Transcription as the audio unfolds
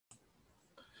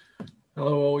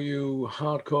Hello, all you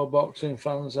hardcore boxing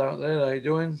fans out there. How you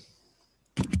doing?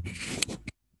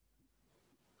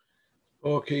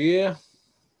 Orky here,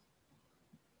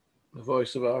 the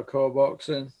voice of hardcore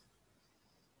boxing.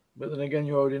 But then again,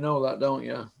 you already know that, don't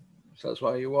you? So that's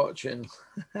why you're watching.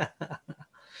 I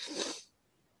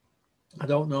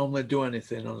don't normally do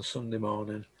anything on a Sunday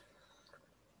morning.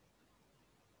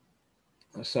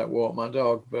 Except walk my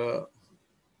dog, but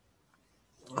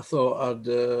I thought I'd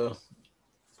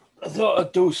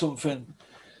do something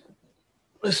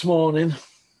this morning.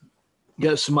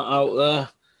 Get something out there. A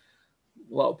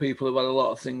lot of people have had a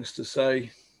lot of things to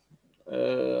say.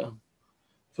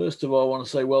 First of all, I want to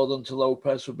say well done to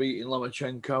Lopez for beating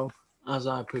Lomachenko, as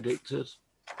I predicted.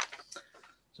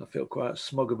 So I feel quite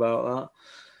smug about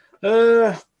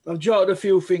that. I've jotted a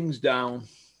few things down.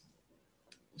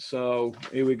 So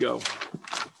here we go.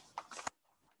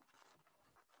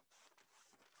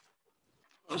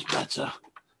 That's better.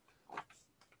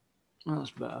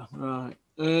 That's better. Right.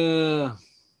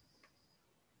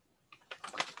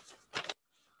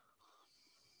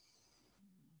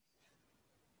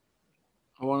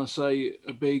 I want to say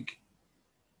a big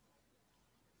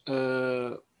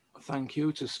thank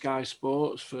you to Sky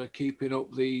Sports for keeping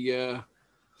up the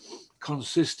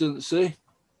consistency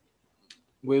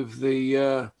with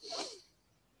the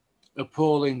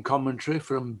appalling commentary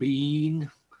from Bean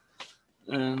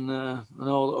and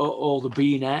all the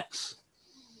Beanettes.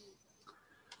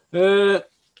 But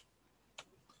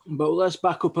let's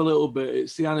back up a little bit.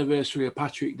 It's the anniversary of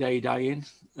Patrick Day dying.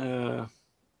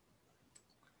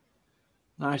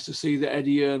 Nice to see that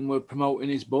Eddie Hearn were promoting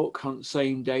his book on the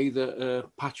same day that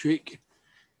Patrick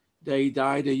Day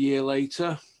died a year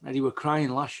later. Eddie were crying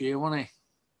last year, wasn't he?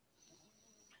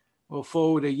 Well,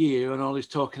 forward a year and all he's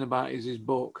talking about is his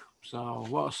book. So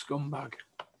what a scumbag.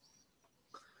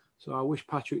 So I wish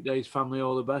Patrick Day's family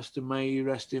all the best and may he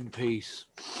rest in peace.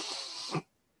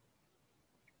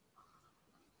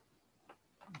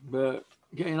 But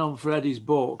getting on for Eddie's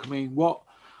book, I mean,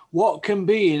 what can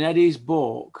be in Eddie's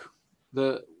book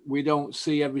that we don't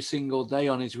see every single day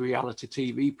on his reality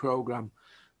TV program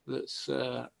that's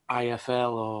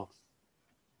IFL or,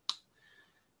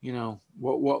 you know,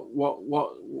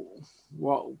 what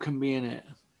can be in it?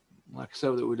 Like I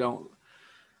said, that we don't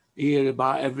hear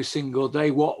about every single day.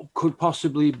 What could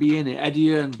possibly be in it? Eddie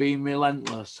Hearn being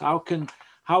relentless. How can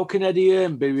Eddie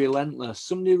Hearn be relentless?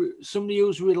 Somebody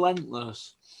who's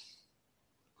relentless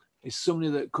is somebody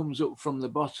that comes up from the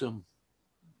bottom,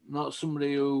 not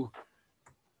somebody who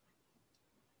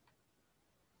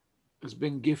has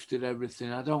been gifted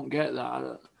everything. I don't get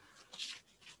that.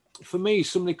 For me,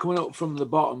 somebody coming up from the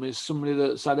bottom is somebody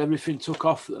that's had everything took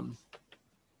off them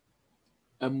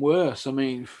and worse. I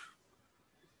mean,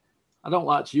 I don't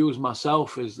like to use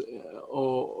myself as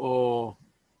or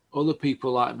other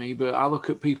people like me, but I look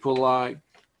at people like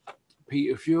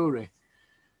Peter Fury.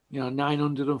 You know,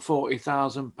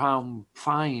 £940,000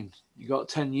 fine. You got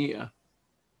 10 years.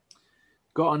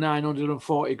 Got a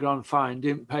 940 grand fine,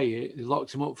 didn't pay it. They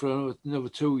locked him up for another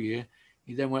 2 years.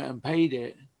 He then went and paid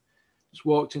it. Just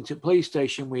walked into the police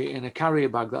station with it in a carrier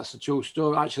bag. That's a true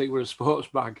story. Actually, it was a sports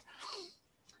bag.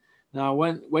 Now,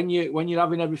 when you're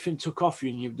having everything took off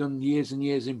you and you've done years and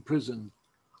years in prison,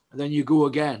 and then you go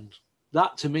again,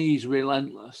 that to me is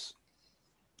relentless.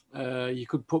 You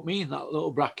could put me in that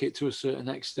little bracket to a certain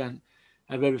extent.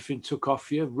 Have everything took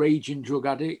off you, raging drug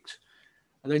addict,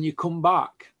 and then you come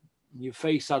back. You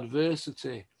face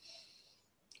adversity.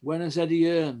 When has Eddie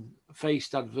Hearn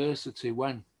faced adversity?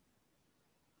 When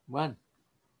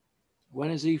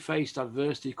has he faced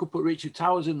adversity? You could put Richard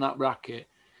Towers in that bracket.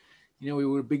 You know, he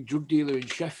was a big drug dealer in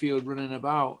Sheffield running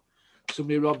about.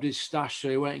 Somebody robbed his stash, so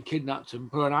he went and kidnapped him,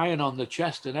 put an iron on the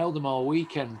chest and held them all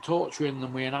weekend, torturing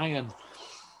them with an iron.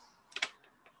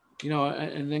 You know,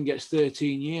 and then gets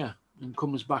 13 years and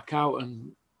comes back out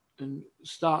and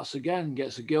starts again,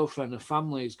 gets a girlfriend, a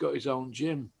family, he's got his own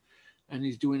gym, and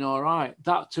he's doing all right.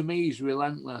 That to me is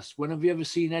relentless. When have you ever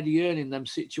seen Eddie Hearn in them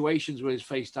situations where he's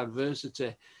faced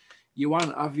adversity? You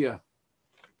haven't, have you?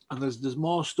 And there's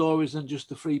more stories than just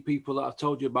the three people that I've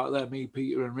told you about there, me,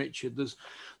 Peter, and Richard. There's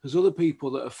other people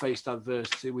that have faced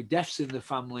adversity with deaths in the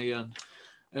family and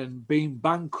being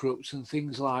bankrupts and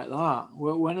things like that.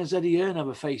 When has Eddie Hearn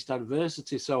ever faced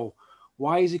adversity? So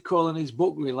why is he calling his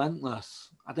book Relentless?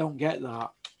 I don't get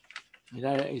that.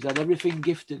 He's had everything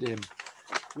gifted him.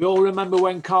 We all remember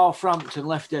when Carl Frampton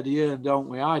left Eddie Hearn, don't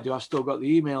we? I do. I still got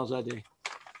the emails, Eddie.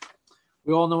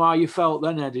 We all know how you felt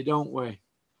then, Eddie, don't we?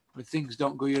 When things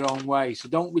don't go your own way. So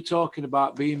don't be talking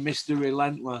about being Mr.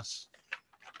 Relentless.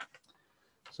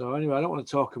 So anyway, I don't want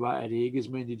to talk about Eddie. He gives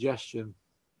me indigestion.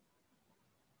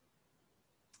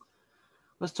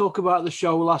 Let's talk about the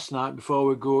show last night before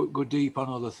we go deep on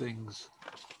other things.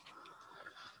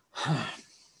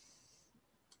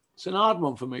 It's an hard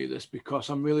one for me, this, because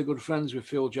I'm really good friends with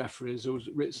Phil Jeffries, who's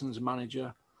Ritson's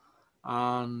manager,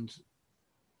 and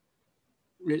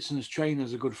Ritson's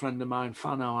trainer's a good friend of mine,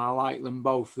 Fano. I like them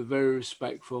both. They're very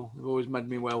respectful. They've always made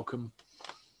me welcome.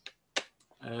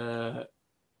 I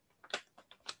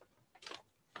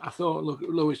thought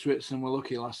Lewis Ritson were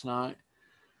lucky last night.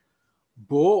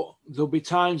 But there'll be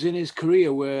times in his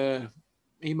career where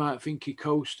he might think he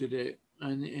coasted it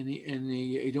and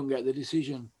he don't get the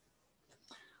decision.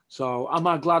 So am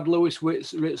I glad Lewis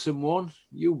Ritson won?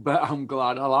 You bet I'm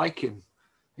glad. I like him.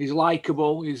 He's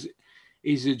likeable. He's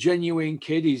a genuine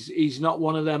kid. He's not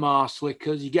one of them arse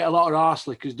lickers. You get a lot of arse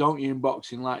lickers, don't you, in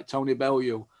boxing, like Tony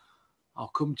Bellew. I'll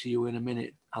come to you in a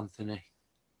minute, Anthony,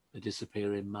 the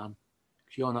disappearing man,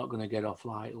 because you're not going to get off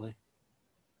lightly.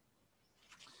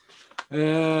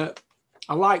 I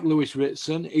like Lewis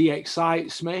Ritson. He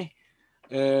excites me.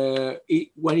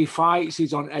 When he fights,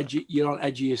 you're on edge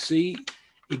of your seat.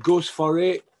 He goes for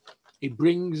it. He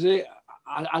brings it.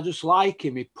 I just like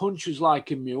him. He punches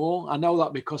like a mule. I know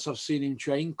that because I've seen him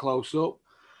train close up.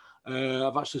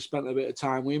 I've actually spent a bit of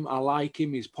time with him. I like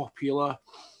him. He's popular.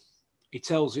 He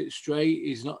tells it straight.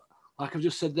 He's not, like I've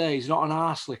just said there, he's not an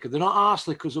arse licker. They're not arse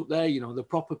lickers up there, you know. They're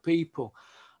proper people.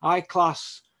 I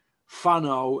class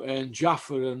Fano and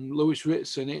Jaffer and Lewis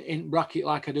Ritson in bracket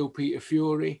like I do Peter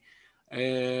Fury,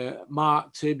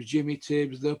 Mark Tibbs, Jimmy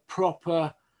Tibbs. They're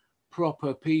proper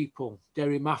people.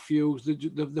 Derry Matthews,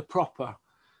 the proper.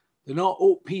 They're not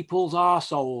up people's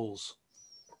arseholes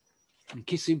and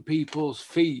kissing people's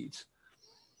feet.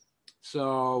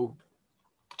 So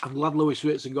I'm glad Lewis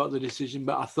Ritson got the decision,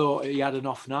 but I thought he had an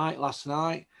off night last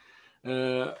night.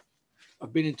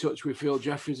 I've been in touch with Phil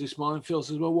Jeffries this morning. Phil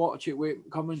says, well, watch it with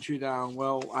commentary down.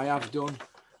 Well, I have done.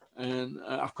 And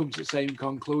I've come to the same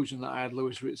conclusion that I had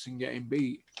Lewis Ritson getting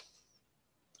beat.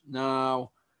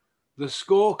 Now, the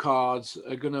scorecards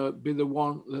are going to be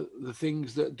the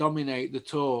things that dominate the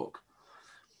talk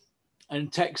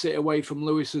and takes it away from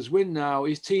Lewis's win. Now,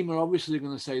 his team are obviously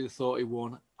going to say they thought he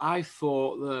won. I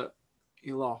thought that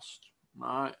he lost,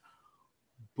 right?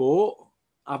 But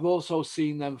I've also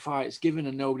seen them fights given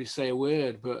and nobody say a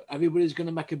word, but everybody's going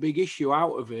to make a big issue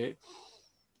out of it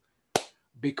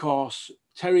because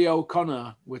Terry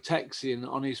O'Connor were texting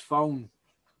on his phone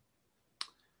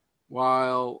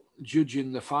while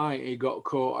judging the fight. He got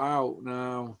caught out.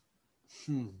 Now,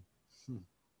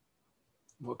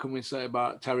 what can we say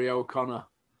about Terry O'Connor?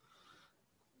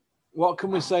 What can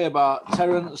we say about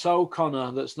Terence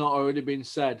O'Connor that's not already been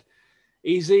said?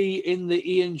 Is he in the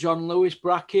Ian John Lewis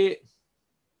bracket?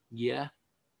 Yeah,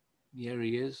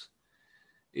 he is.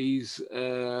 He's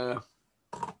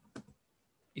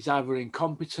either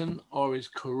incompetent or he's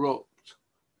corrupt,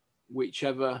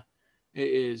 whichever it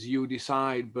is, you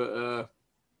decide. But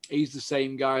he's the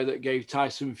same guy that gave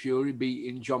Tyson Fury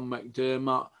beating John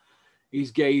McDermott.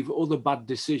 He's gave other bad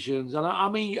decisions. And I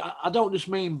mean, I don't just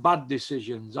mean bad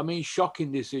decisions. I mean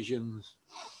shocking decisions.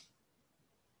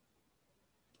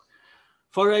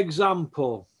 For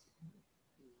example,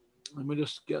 let me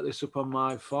just get this up on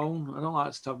my phone. I don't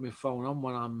like to have my phone on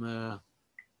when I'm... let's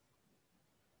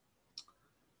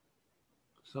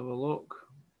have a look.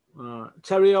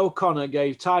 Terry O'Connor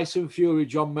gave Tyson Fury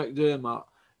John McDermott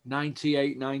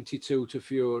 98-92 to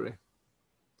Fury.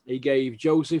 He gave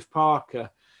Joseph Parker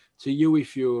to Hughie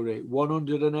Fury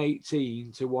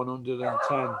 118 to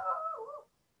 110.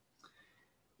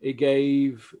 He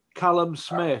gave Callum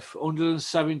Smith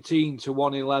 117 to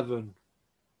 111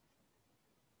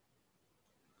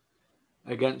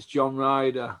 against John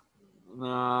Ryder.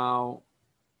 Now,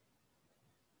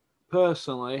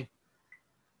 personally,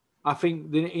 I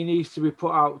think he needs to be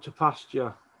put out to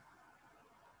pasture.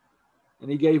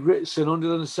 And he gave Ritson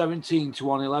 117 to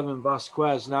 111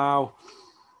 Vasquez. Now,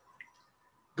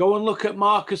 go and look at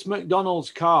Marcus McDonald's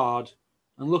card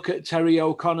and look at Terry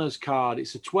O'Connor's card.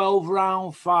 It's a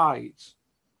 12-round fight.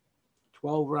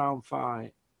 12-round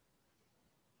fight.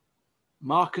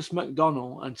 Marcus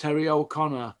McDonald and Terry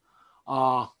O'Connor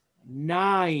are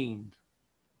 9.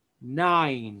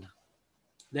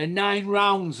 They're 9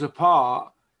 rounds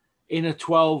apart in a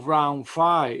 12-round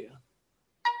fight,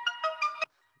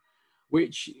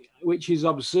 which is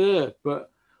absurd.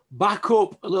 But back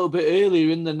up a little bit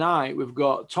earlier in the night, we've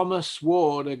got Thomas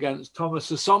Ward against Thomas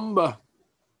Asomba.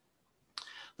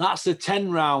 That's a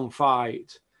 10-round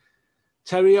fight.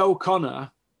 Terry O'Connor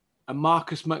and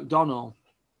Marcus McDonald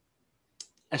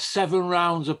are 7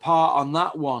 rounds apart on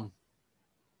that one.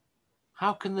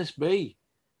 How can this be?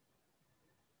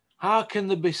 How can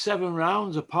there be 7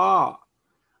 rounds apart?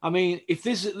 I mean, if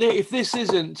this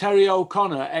isn't Terry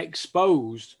O'Connor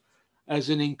exposed as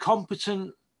an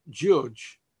incompetent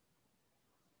judge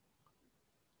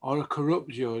or a corrupt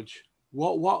judge,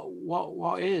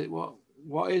 what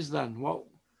is then?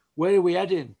 Where are we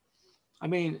heading? I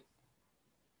mean,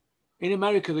 in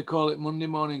America they call it Monday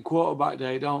morning quarterback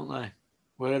day, don't they?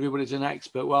 Where everybody's an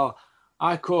expert. Well,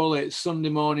 I call it Sunday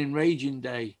morning raging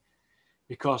day,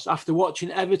 because after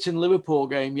watching Everton-Liverpool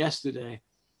game yesterday,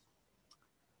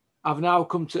 I've now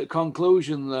come to the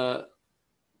conclusion that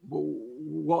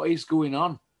what is going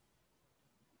on?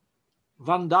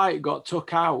 Van Dijk got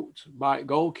took out by a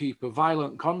goalkeeper,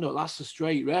 violent conduct. That's a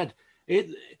straight red.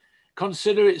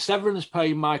 Consider it severance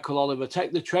pay, Michael Oliver.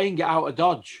 Take the train, get out of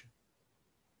Dodge.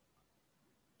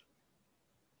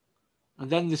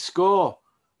 And then they score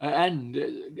at end.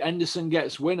 Henderson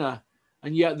gets winner.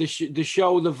 And yet they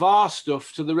show the VAR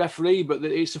stuff to the referee, but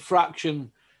it's a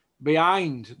fraction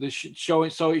behind. So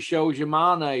it shows you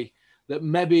Mane that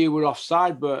maybe he were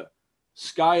offside, but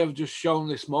Sky have just shown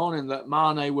this morning that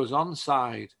Mane was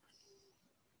onside.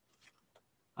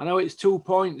 I know it's 2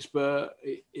 points, but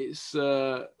it's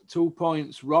 2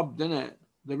 points robbed, isn't it?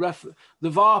 The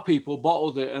VAR people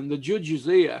bottled it, and the judges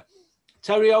here.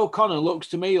 Terry O'Connor looks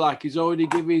to me like he's already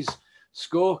given his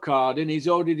scorecard and he's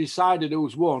already decided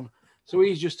who's won. So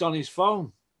he's just on his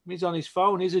phone. He's on his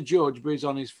phone. He's a judge, but he's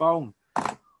on his phone.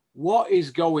 What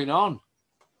is going on?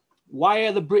 Why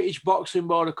are the British Boxing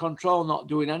Board of Control not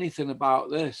doing anything about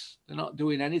this? They're not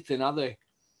doing anything, are they?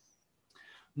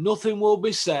 Nothing will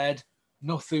be said.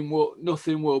 Nothing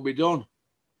will be done.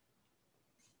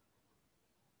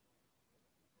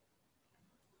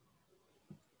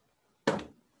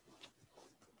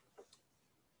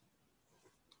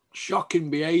 Shocking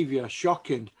behaviour,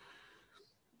 shocking.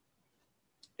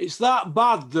 It's that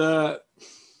bad that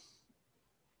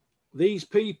these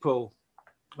people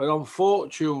are on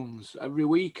fortunes every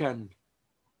weekend.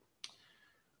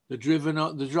 They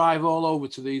drive all over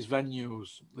to these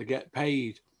venues. They get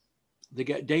paid. They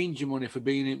get danger money for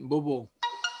being in bubble.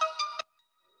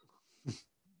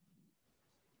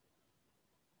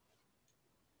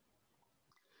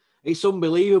 It's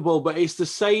unbelievable, but it's the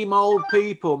same old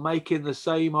people making the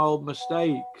same old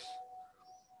mistakes.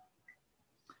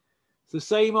 It's the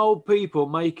same old people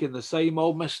making the same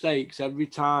old mistakes every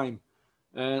time.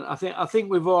 And I think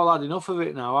we've all had enough of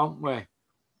it now, haven't we?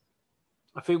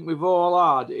 I think we've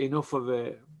all had enough of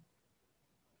it.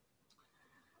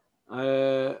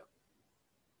 Let's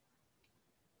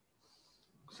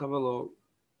have a look.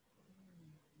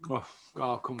 Oh,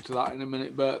 I'll come to that in a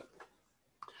minute, but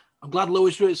I'm glad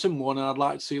Lewis Ritson won, and I'd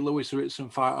like to see Lewis Ritson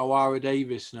fight Owara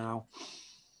Davis now.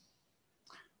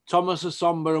 Thomas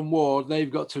Asomba and Ward,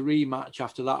 they've got to rematch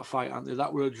after that fight, haven't they?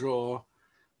 That were a draw.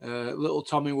 Little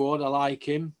Tommy Ward, I like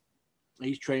him.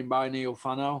 He's trained by Neil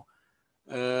Fano.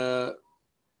 He'll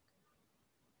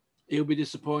be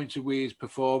disappointed with his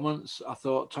performance. I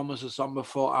thought Thomas Asomba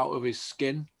fought out of his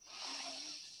skin.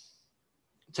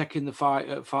 Taking the fight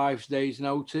at 5 days'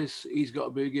 notice, he's got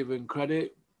to be given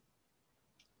credit.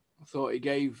 I thought he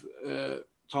gave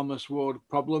Thomas Ward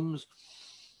problems.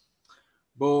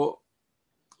 But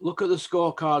look at the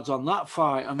scorecards on that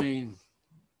fight. I mean,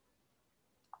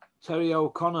 Terry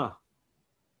O'Connor.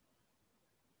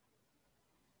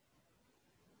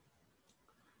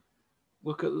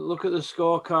 Look at the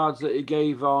scorecards that he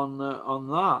gave on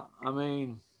that. I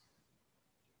mean,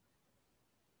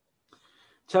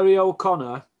 Terry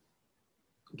O'Connor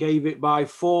gave it by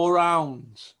 4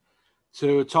 rounds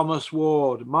to Thomas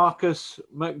Ward. Marcus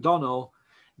McDonnell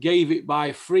gave it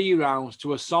by 3 rounds to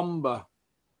Asomba.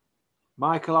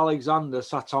 Michael Alexander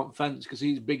sat on fence because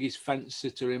he's the biggest fence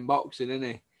sitter in boxing, isn't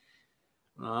he?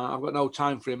 I've got no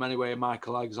time for him anyway,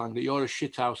 Michael Alexander. You're a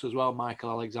shithouse as well,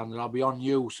 Michael Alexander. I'll be on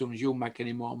you as soon as you make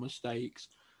any more mistakes.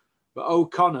 But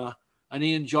O'Connor and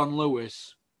Ian John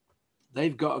Lewis,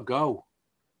 they've got to go.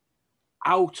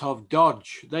 Out of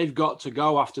Dodge. They've got to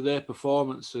go after their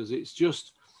performances. It's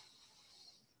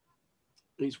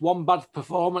one bad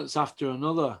performance after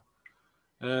another.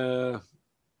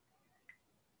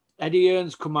 Eddie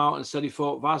Earns come out and said he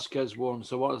thought Vasquez won.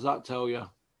 So what does that tell you?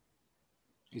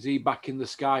 Is he back in the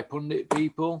sky pundit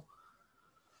people?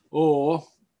 Or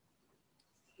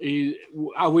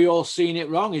are we all seeing it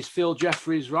wrong? Is Phil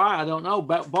Jeffries right? I don't know.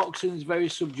 Boxing is very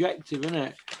subjective, isn't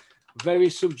it? Very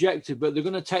subjective. But they're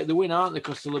going to take the win, aren't they?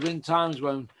 Because there'll have been times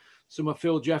when some of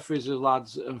Phil Jeffries'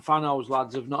 lads and Fano's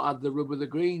lads have not had the rub of the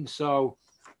green. So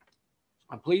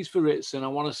I'm pleased for Ritson. I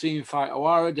want to see him fight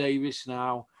Owara Davis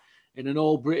now in an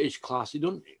all-British class. It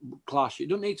doesn't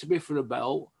need to be for a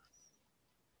belt.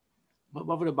 I'm not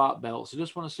bothered about belts. I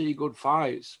just want to see good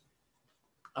fights.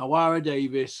 Owara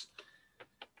Davis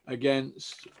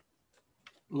against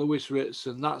Lewis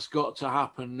Ritson. That's got to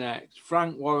happen next.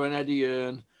 Frank Warren, Eddie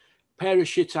Hearn, pair of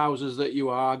shithousers that you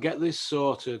are, get this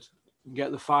sorted and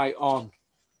get the fight on.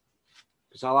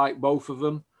 Because I like both of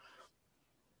them.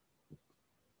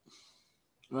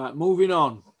 Right, moving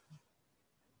on.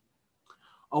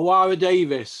 Owara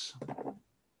Davis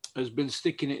has been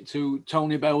sticking it to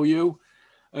Tony Bellew.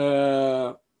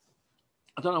 I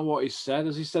don't know what he said.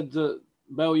 Has he said that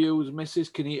Bellew's missus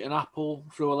can eat an apple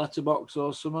through a letterbox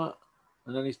or something?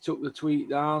 And then he took the tweet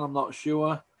down. I'm not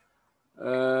sure.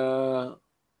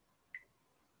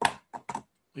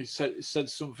 He said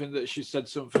something that she said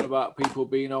something about people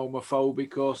being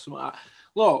homophobic or something.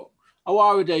 Look,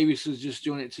 Owara Davis is just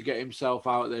doing it to get himself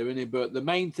out there, isn't he? But the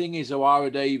main thing is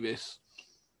Owara Davis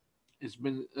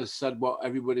has said what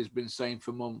everybody's been saying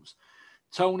for months.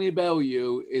 Tony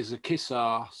Bellew is a kiss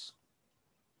arse.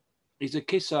 He's a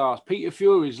kiss arse. Peter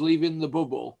Fury's leaving the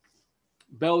bubble.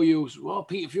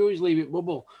 Peter Fury's leaving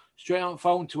bubble. Straight on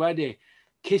phone to Eddie.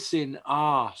 Kissing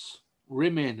arse.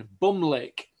 Rimming.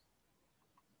 Bumlick.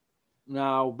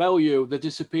 Now, Bellew, the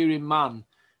disappearing man,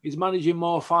 he's managing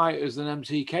more fighters than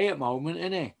MTK at the moment,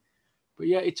 isn't he? But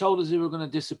yet he told us he were going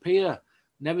to disappear,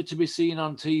 never to be seen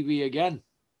on TV again.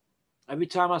 Every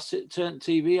time I turn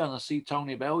TV on, I see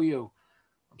Tony Bellew.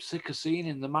 I'm sick of seeing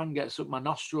him. The man gets up my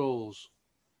nostrils.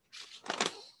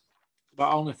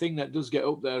 But only thing that does get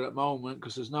up there at the moment,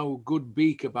 because there's no good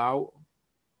beak about.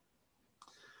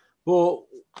 But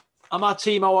am I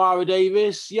team Owara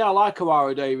Davis? Yeah, I like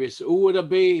Owara Davis. Who would I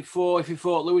be for if he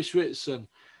fought Lewis Ritson?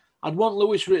 I'd want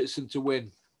Lewis Ritson to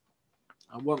win.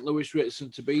 I want Lewis Ritson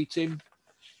to beat him.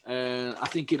 I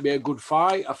think it'd be a good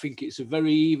fight. I think it's a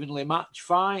very evenly matched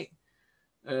fight.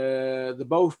 They're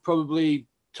both probably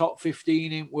top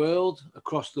 15 in world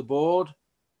across the board.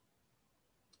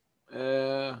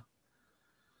 Let's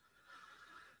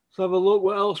have a look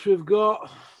what else we've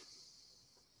got.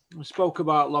 We spoke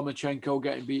about Lomachenko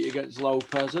getting beat against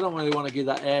Lopez. I don't really want to give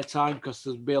that airtime because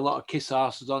there'll be a lot of kiss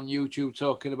asses on YouTube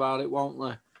talking about it, won't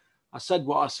there? I said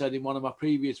what I said in one of my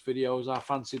previous videos. I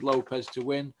fancied Lopez to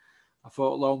win. I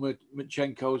thought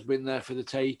Lomachenko's been there for the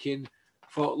taking. I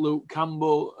thought Luke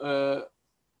Campbell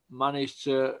managed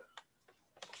to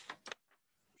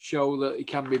show that he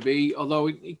can be beat, although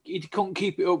he couldn't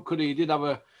keep it up, could he? He did have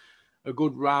a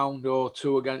good round or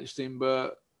two against him,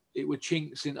 but it were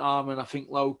chinks in arm, and I think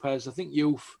Lopez, I think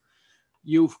Youth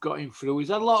got him through. He's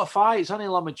had a lot of fights, hasn't he,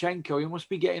 Lomachenko? He must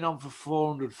be getting on for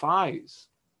 400 fights.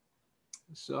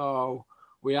 So,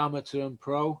 we amateur and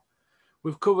pro.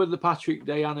 We've covered the Patrick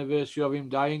Day anniversary of him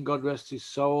dying. God rest his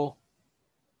soul.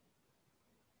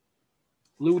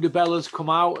 Lou DiBella's come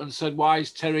out and said, why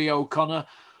is Terry O'Connor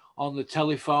on the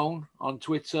telephone on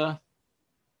Twitter?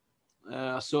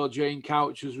 I saw Jane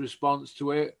Couch's response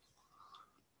to it.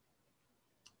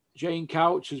 Jane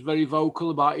Couch is very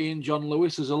vocal about Ian John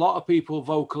Lewis. There's a lot of people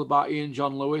vocal about Ian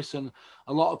John Lewis and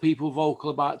a lot of people vocal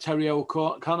about Terry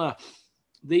O'Connor.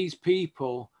 These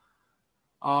people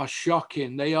are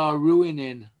shocking. They are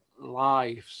ruining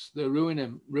lives. They're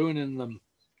ruining them.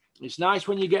 It's nice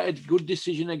when you get a good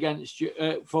decision against you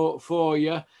for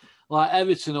you. Like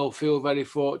Everton will feel very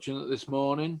fortunate this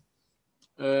morning.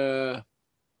 And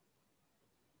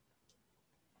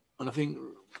I think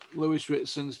Lewis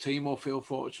Ritson's team will feel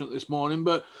fortunate this morning.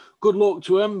 But good luck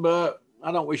to him. But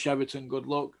I don't wish Everton good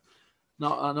luck.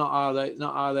 Not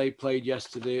how they played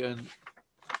yesterday. And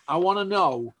I want to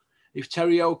know if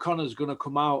Terry O'Connor's going to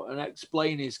come out and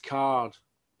explain his card.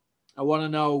 I want to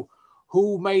know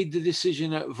who made the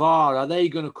decision at VAR. Are they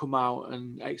going to come out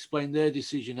and explain their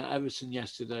decision at Everton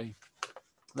yesterday?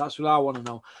 That's what I want to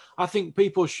know. I think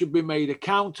people should be made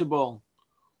accountable.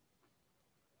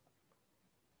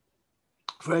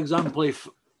 For example, if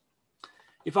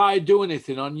I do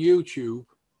anything on YouTube,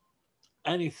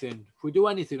 if we do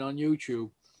anything on YouTube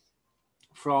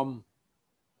from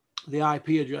the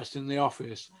IP address in the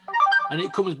office and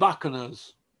it comes back on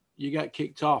us, you get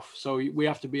kicked off. So we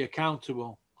have to be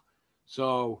accountable.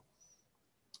 So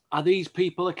are these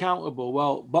people accountable?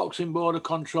 Well, Boxing Board of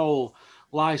Control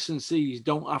licensees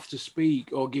don't have to speak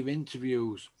or give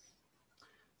interviews.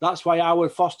 That's why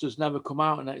Howard Foster's never come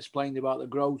out and explained about the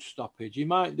growth stoppage. He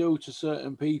might do to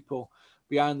certain people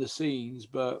behind the scenes,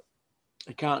 but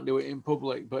he can't do it in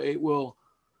public. But it'll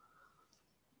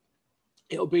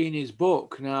be in his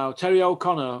book. Now, Terry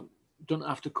O'Connor doesn't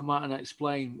have to come out and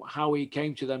explain how he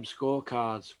came to them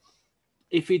scorecards.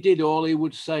 If he did, all he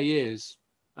would say is,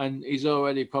 and he's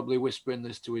already probably whispering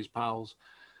this to his pals,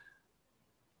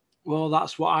 well,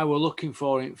 that's what I were looking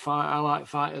for in fight. I like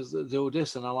fighters that do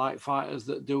this and I like fighters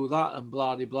that do that and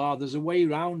blah, blah, blah. There's a way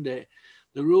around it.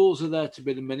 The rules are there to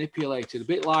be manipulated, a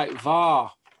bit like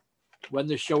VAR. when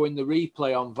they're showing the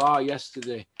replay on VAR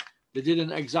yesterday, they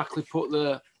didn't exactly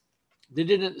they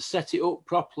didn't set it up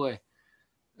properly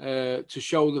to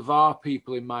show the VAR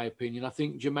people, in my opinion. I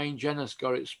think Jermaine Jennis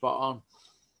got it spot on.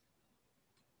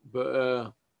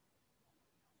 But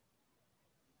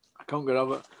I can't get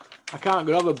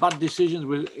over bad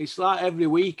decisions. It's like every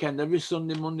weekend, every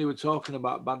Sunday, Monday, we're talking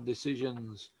about bad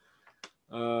decisions.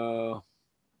 I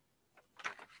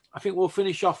think we'll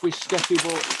finish off with Steffi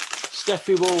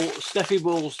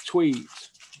Bull's tweet.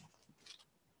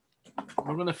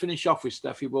 We're going to finish off with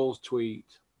Steffi Bull's tweet.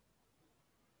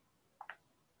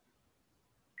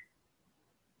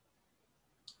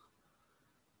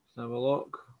 Let's have a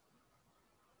look.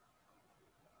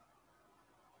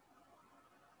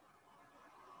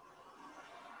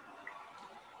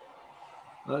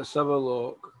 Let's have a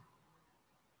look.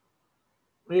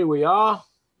 Here we are.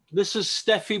 This is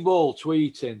Steffi Bull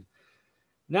tweeting.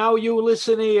 Now you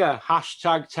listen here,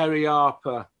 hashtag Terry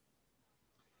Harper.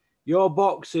 You're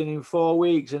boxing in 4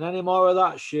 weeks, and any more of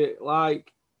that shit,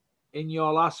 like in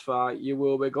your last fight, you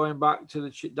will be going back to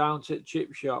the down to the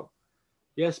chip shop.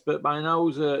 Yes, but my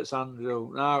nose hurts,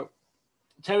 Andrew. Now,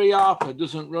 Terry Harper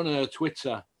doesn't run her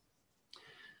Twitter.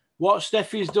 What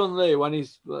Steffi's done there when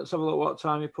he's... Let's have a look what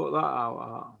time he put that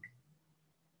out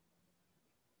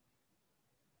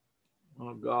at.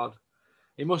 Oh, God.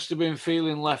 He must have been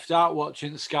feeling left out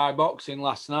watching Sky Boxing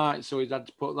last night, so he's had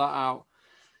to put that out.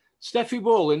 Steffi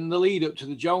Bull, in the lead-up to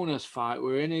the Jonas fight,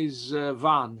 were in his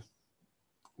van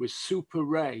with Super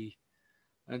Ray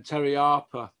and Terry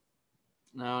Harper.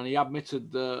 Now, and he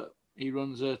admitted that he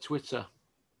runs her Twitter.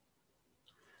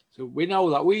 So we know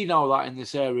that in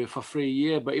this area for 3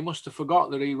 years, but he must have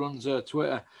forgot that he runs her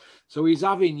Twitter. So he's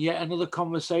having yet another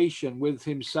conversation with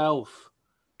himself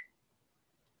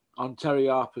on Terry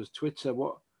Harper's Twitter.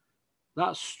 What?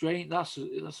 That's strange. That's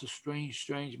a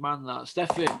strange man. That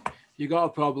Steffi, you got a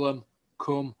problem?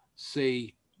 Come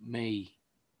see me.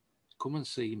 Come and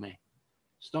see me.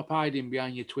 Stop hiding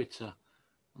behind your Twitter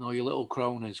and all your little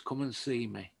cronies. Come and see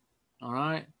me. All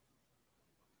right.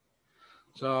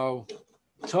 So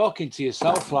talking to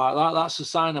yourself like that—that's a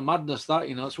sign of madness. That,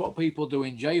 you know, it's what people do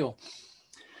in jail.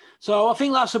 So I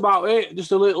think that's about it.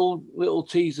 Just a little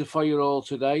teaser for you all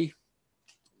today.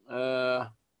 Now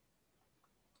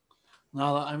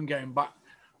that I'm getting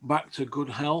back to good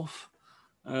health,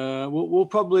 we'll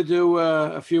probably do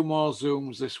a few more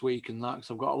Zooms this week and that,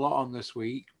 because I've got a lot on this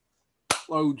week.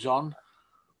 Loads on.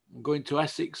 I'm going to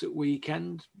Essex at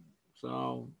weekend.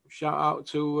 So shout out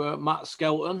to Matt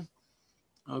Skelton.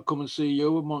 I'll come and see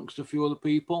you amongst a few other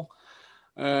people.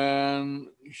 You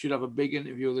should have a big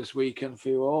interview this weekend for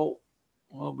you all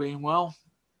being well.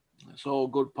 It's all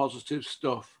good, positive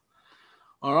stuff.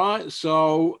 All right,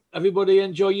 so everybody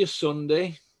enjoy your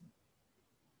Sunday.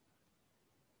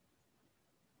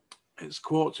 It's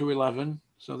 11:15,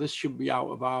 so this should be out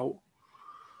about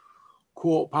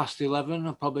 11:15.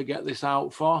 I'll probably get this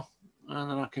out for,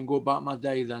 and then I can go about my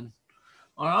day then.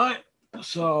 All right,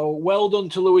 so well done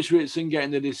to Lewis Ritson getting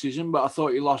the decision, but I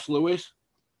thought he lost Lewis.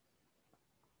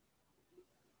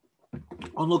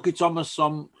 Unlucky Thomas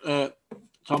Somber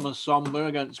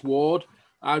against Ward.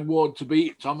 I had Ward to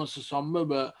beat Thomas Somber,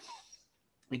 but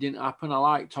it didn't happen. I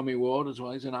like Tommy Ward as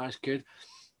well. He's a nice kid.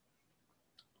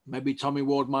 Maybe Tommy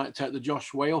Ward might take the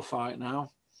Josh Whale fight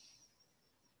now.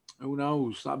 Who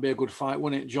knows? That'd be a good fight,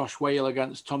 wouldn't it? Josh Whale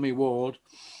against Tommy Ward.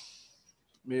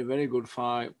 Be a very good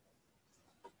fight.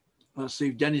 Let's see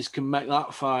if Dennis can make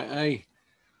that fight, eh?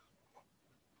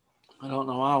 I don't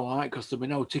know how, like, because there'll be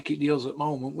no ticket deals at the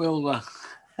moment, will there?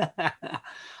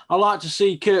 I'd like to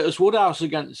see Curtis Woodhouse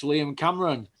against Liam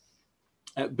Cameron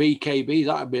at BKB.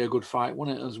 That'd be a good fight,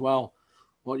 wouldn't it, as well?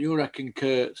 What do you reckon,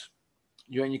 Kurt?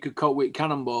 You reckon you could cope with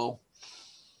Cannonball?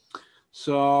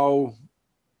 So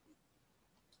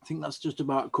I think that's just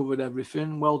about covered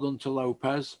everything. Well done to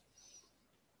Lopez.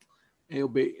 He'll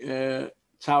be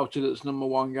touted as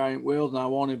 #1 guy in the world now,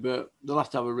 won't he? But they'll have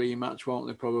to have a rematch, won't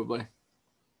they, probably?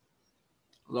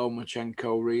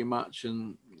 Lomachenko rematch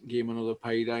and give him another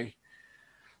payday.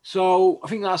 So I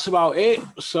think that's about it.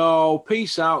 So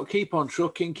peace out. Keep on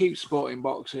trucking. Keep sporting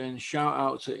boxing. Shout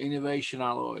out to Innovation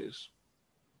Alloys.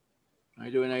 How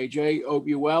you doing, AJ? Hope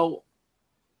you're well.